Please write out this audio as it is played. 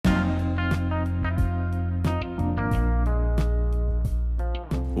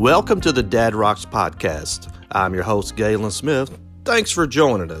Welcome to the Dad Rocks podcast. I'm your host, Galen Smith. Thanks for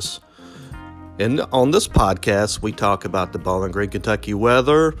joining us. And on this podcast, we talk about the Bowling Green, Kentucky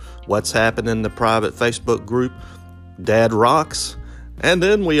weather, what's happening in the private Facebook group, Dad Rocks, and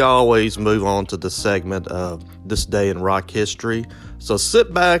then we always move on to the segment of This Day in Rock History. So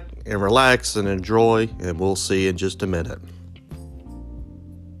sit back and relax and enjoy, and we'll see you in just a minute.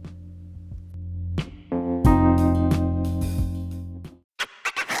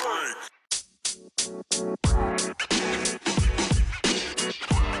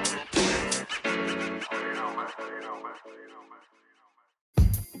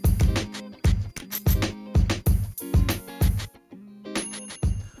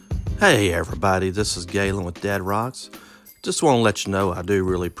 Hey everybody, this is Galen with Dad Rocks. Just want to let you know I do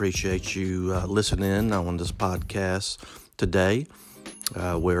really appreciate you listening on this podcast today.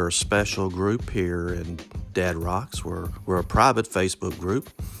 We're a special group here in Dad Rocks. We're a private Facebook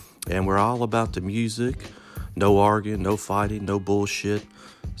group, and we're all about the music. No arguing, no fighting, no bullshit.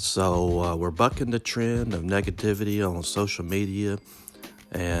 So we're bucking the trend of negativity on social media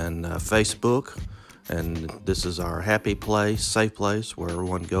and Facebook. And this is our happy place, safe place where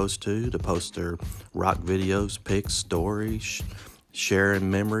everyone goes to post their rock videos, pics, stories,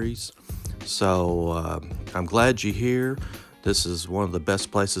 sharing memories. So I'm glad you're here. This is one of the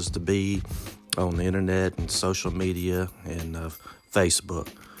best places to be on the internet and social media and Facebook.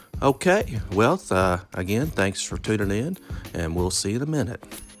 Okay, well, again, thanks for tuning in, and we'll see you in a minute.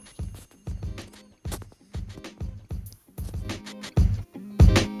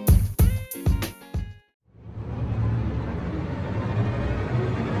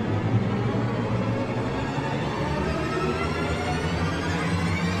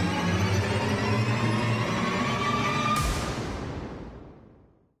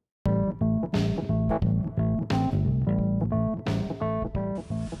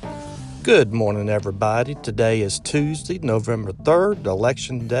 Good morning, everybody. Today is Tuesday, November 3rd,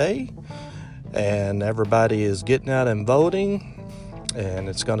 Election Day, and everybody is getting out and voting, and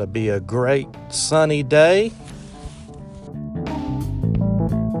it's going to be a great sunny day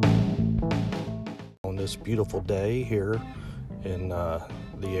on this beautiful day here in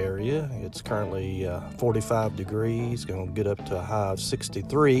the area. It's currently 45 degrees, going to get up to a high of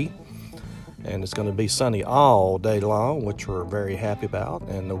 63. And it's going to be sunny all day long, which we're very happy about.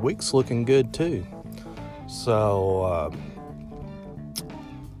 And the week's looking good, too. So,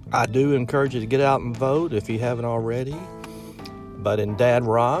 I do encourage you to get out and vote if you haven't already. But in Dad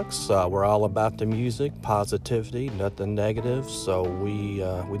Rocks, we're all about the music, positivity, nothing negative. So we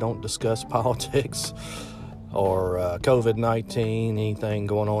don't discuss politics or COVID-19, anything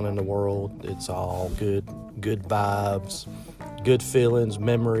going on in the world. It's all good vibes. Good feelings,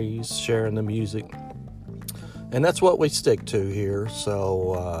 memories, sharing the music. And that's what we stick to here.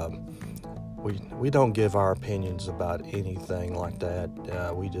 So we don't give our opinions about anything like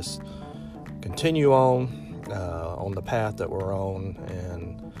that. We just continue on the path that we're on.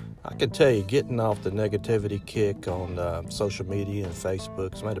 And I can tell you, getting off the negativity kick on social media and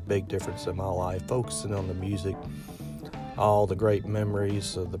Facebook has made a big difference in my life. Focusing on the music, all the great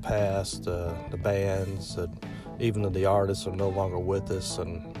memories of the past, the bands, even though the artists are no longer with us,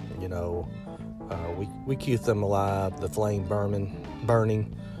 and we keep them alive, the flame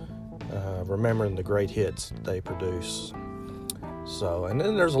burning, remembering the great hits they produce. So, and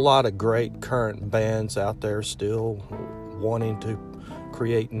then there's a lot of great current bands out there still wanting to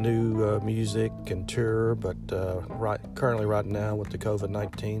create new music and tour, but currently right now with the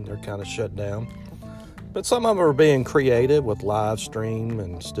COVID-19, they're kind of shut down. But some of them are being creative with live stream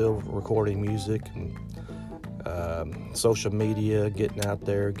and still recording music and social media, getting out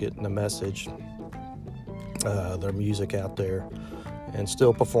there, getting the message, their music out there, and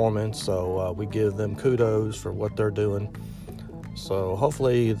still performing. So we give them kudos for what they're doing. So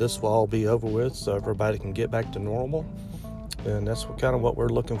hopefully this will all be over with so everybody can get back to normal. And that's kind of what we're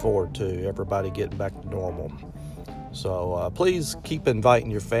looking forward to, everybody getting back to normal. So please keep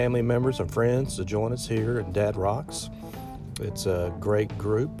inviting your family members and friends to join us here in Dad Rocks. It's a great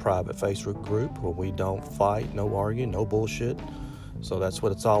group, private Facebook group, where we don't fight, no arguing, no bullshit. So that's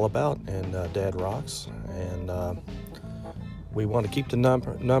what it's all about in Dad Rocks. And we want to keep the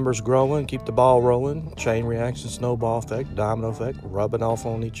numbers growing, keep the ball rolling, chain reaction, snowball effect, domino effect, rubbing off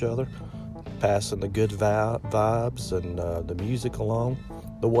on each other, passing the good vibes and the music along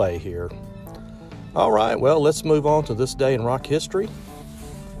the way here. All right, well, let's move on to this day in rock history.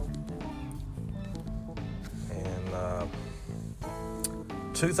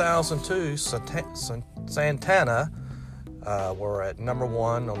 2002, Santana were at number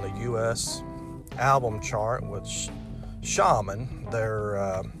one on the U.S. album chart, which Shaman,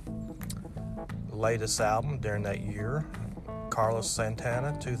 their latest album during that year. Carlos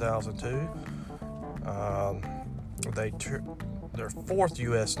Santana, 2002. Their fourth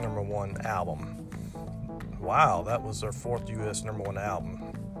U.S. #1 album. Wow, that was their fourth U.S. #1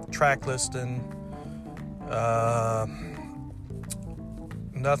 album. Track listing,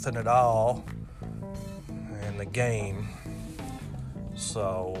 Nothing at All, and The Game.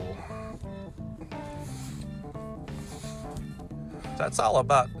 So that's all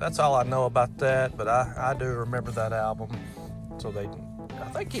I know about that, but I do remember that album. So I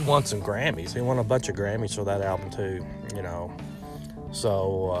think he won some Grammys. He won a bunch of Grammys for that album too, you know.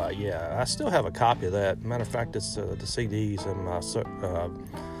 So yeah, I still have a copy of that. Matter of fact, it's the CDs in my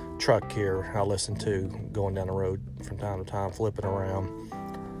truck here. I listen to going down the road from time to time, flipping around.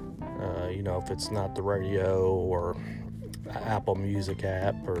 You know, if it's not the radio or Apple Music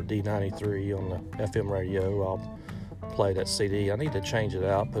app or D93 on the FM radio, I'll play that CD. I need to change it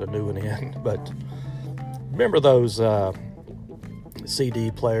out, put a new one in. But remember those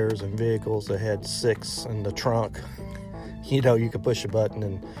CD players and vehicles that had 6 in the trunk? You know, you could push a button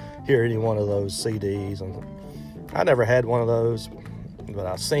and hear any one of those CDs. And I never had one of those, but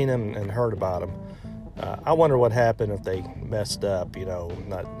I've seen them and heard about them. I wonder what happened if they messed up, you know,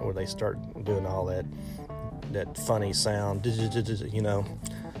 not where they start doing all that funny sound, you know.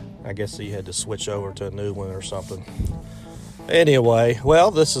 I guess you had to switch over to a new one or something. Anyway, well,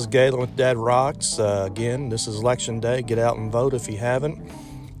 this is Galen with Dad Rocks. Again, this is election day. Get out and vote if you haven't.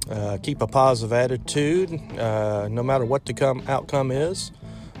 Keep a positive attitude, no matter what the outcome is.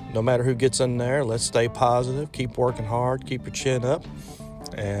 No matter who gets in there, let's stay positive. Keep working hard. Keep your chin up.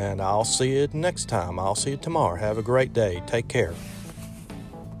 And I'll see you next time. I'll see you tomorrow. Have a great day. Take care.